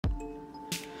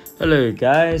Hello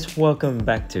guys, welcome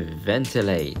back to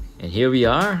Ventilate, and here we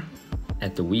are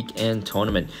at the weekend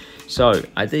tournament. So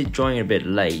I did join a bit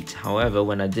late. However,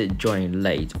 when I did join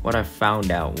late, what I found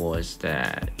out was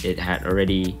that it had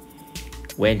already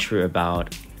went through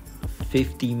about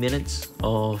 50 minutes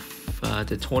of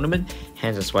the tournament.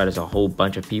 Hence that's why there's a whole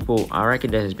bunch of people. I reckon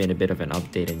there has been a bit of an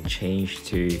update and change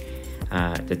to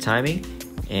the timing.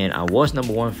 And I was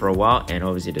number one for a while, and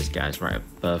obviously this guy's right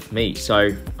above me.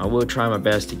 So I will try my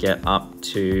best to get up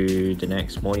to the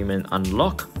next monument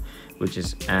unlock, which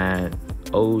is at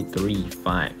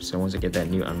 035. So once I get that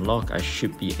new unlock, I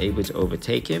should be able to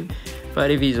overtake him.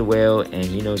 But if he's a whale and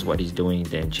he knows what he's doing,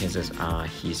 then chances are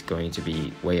he's going to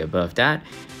be way above that,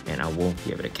 and I won't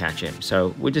be able to catch him.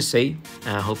 So we'll just see.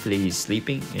 Hopefully he's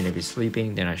sleeping, and if he's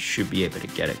sleeping, then I should be able to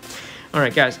get it.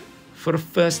 Alright guys, for the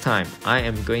first time, I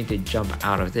am going to jump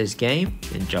out of this game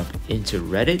and jump into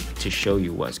Reddit to show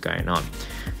you what's going on.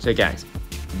 So guys,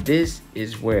 this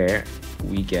is where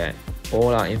we get all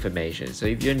our information. So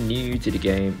if you're new to the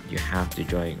game, you have to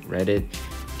join Reddit,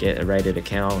 get a Reddit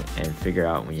account, and figure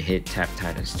out when you hit Tab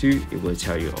Titans 2, it will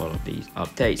tell you all of these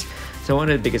updates. So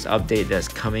one of the biggest update that's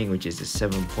coming, which is the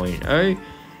 7.0,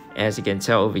 as you can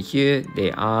tell over here,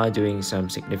 they are doing some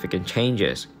significant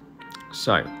changes.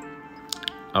 So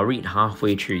I'll read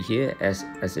halfway through here as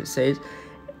it says.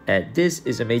 This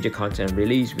is a major content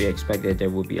release. We expect that there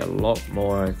will be a lot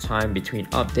more time between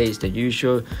updates than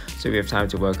usual, so we have time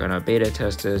to work on our beta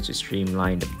testers to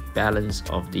streamline the balance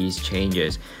of these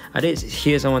changes. I did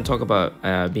hear someone talk about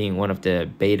being one of the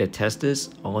beta testers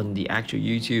on the actual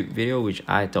YouTube video, which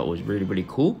I thought was really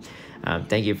cool.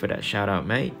 Thank you for that shout out,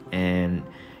 mate. And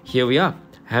here we are,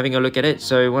 having a look at it.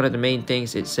 So one of the main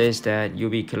things, it says that you'll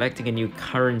be collecting a new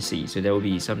currency. So there will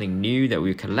be something new that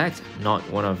we collect, not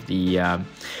one of the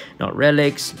not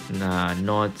relics,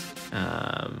 not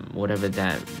whatever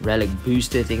that relic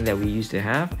booster thing that we used to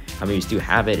have. I mean, we still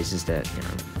have it, it's just that, you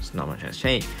know, it's not much has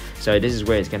changed. So this is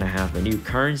where it's gonna have a new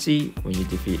currency when you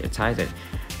defeat a titan.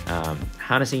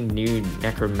 Harnessing new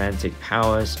necromantic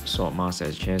powers, Swordmaster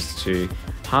has a chance to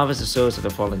harvest the souls of the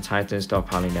fallen titans,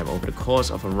 stockpiling them over the course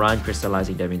of a run,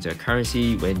 crystallizing them into a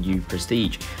currency when you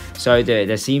prestige. So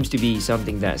there seems to be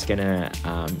something that's gonna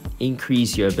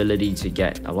increase your ability to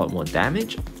get a lot more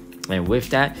damage. And with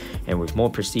that, and with more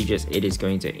prestigious, it is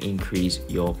going to increase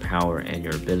your power and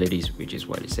your abilities, which is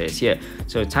what it says here.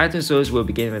 So Titan Souls will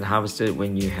begin with harvested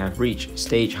when you have reached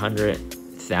stage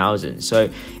 100,000. So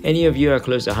any of you are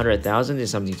close to 100,000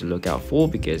 is something to look out for,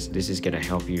 because this is going to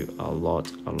help you a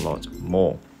lot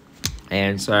more.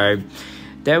 And so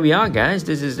there we are, guys.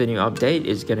 This is the new update.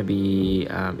 It's going to be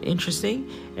interesting,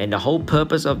 and the whole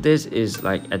purpose of this is,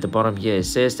 like at the bottom here, it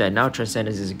says that now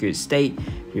Transcendence is a good state.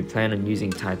 We plan on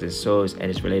using Titan Souls and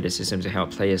its related systems to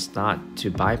help players start to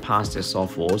bypass their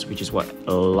soft walls, which is what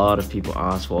a lot of people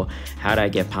ask for. How do I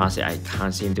get past it? I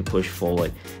can't seem to push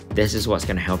forward. This is what's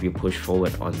going to help you push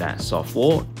forward on that soft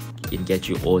wall and get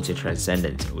you all to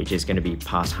Transcendence, which is going to be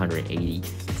past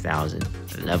 180,000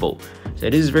 level. So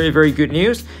this is very good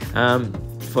news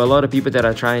for a lot of people that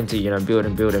are trying to, you know, build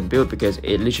and build, because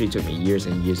it literally took me years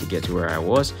and years to get to where I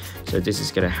was. So this is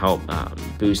going to help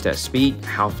boost that speed.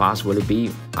 How fast will it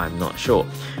be? I'm not sure.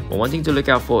 But one thing to look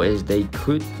out for is they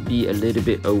could be a little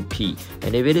bit OP,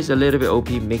 and if it is a little bit OP,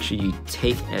 make sure you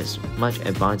take as much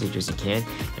advantage as you can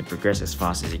and progress as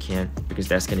fast as you can, because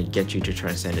that's going to get you to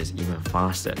Transcendence even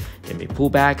faster. It may pull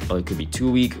back, or it could be too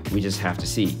weak. We just have to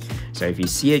see. So if you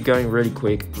see it going really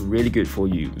quick, really good for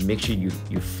you, make sure you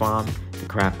farm the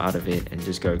crap out of it and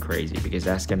just go crazy, because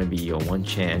that's going to be your one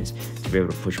chance to be able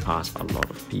to push past a lot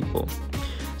of people.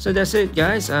 So that's it,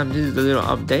 guys. This is the little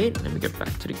update. Let me get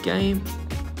back to the game,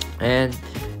 and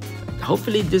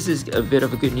hopefully this is a bit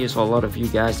of a good news for a lot of you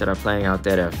guys that are playing out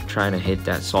there, that are trying to hit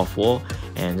that soft wall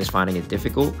and just finding it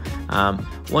difficult.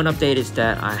 One update is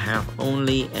that I have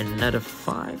only another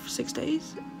 7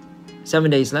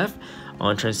 days left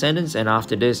on Transcendence, and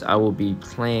after this I will be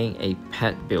playing a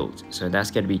pet build. So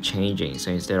that's going to be changing.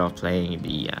 So instead of playing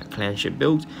the clanship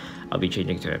build, I'll be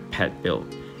changing to a pet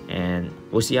build, and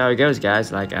we'll see how it goes,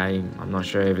 guys. Like I'm not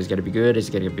sure if it's going to be good,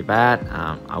 it's going to be bad.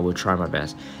 I will try my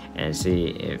best and see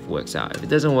if it works out. If it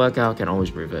doesn't work out, I can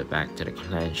always revert back to the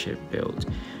clanship build.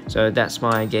 So that's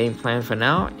my game plan for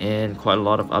now, and quite a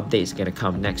lot of updates are going to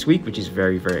come next week, which is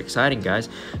very exciting, guys.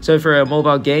 So for a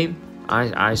mobile game,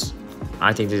 I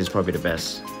think this is probably the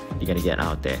best you're gonna get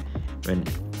out there. When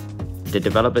the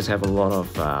developers have a lot of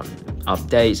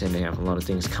updates and they have a lot of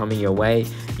things coming your way,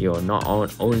 you're not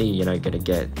only, you know, gonna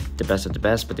get the best of the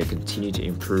best, but they continue to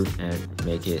improve and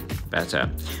make it better.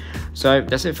 So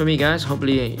that's it for me, guys.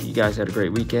 Hopefully you guys had a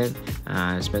great weekend.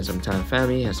 Spend some time with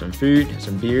family, have some food, have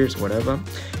some beers, whatever.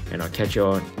 And I'll catch you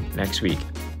all next week.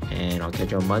 And I'll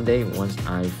catch you on Monday once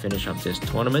I finish up this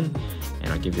tournament.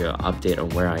 And I'll give you an update on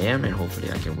where I am, and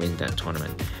hopefully I can win that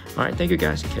tournament. Alright, thank you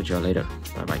guys. Catch you all later.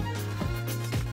 Bye bye.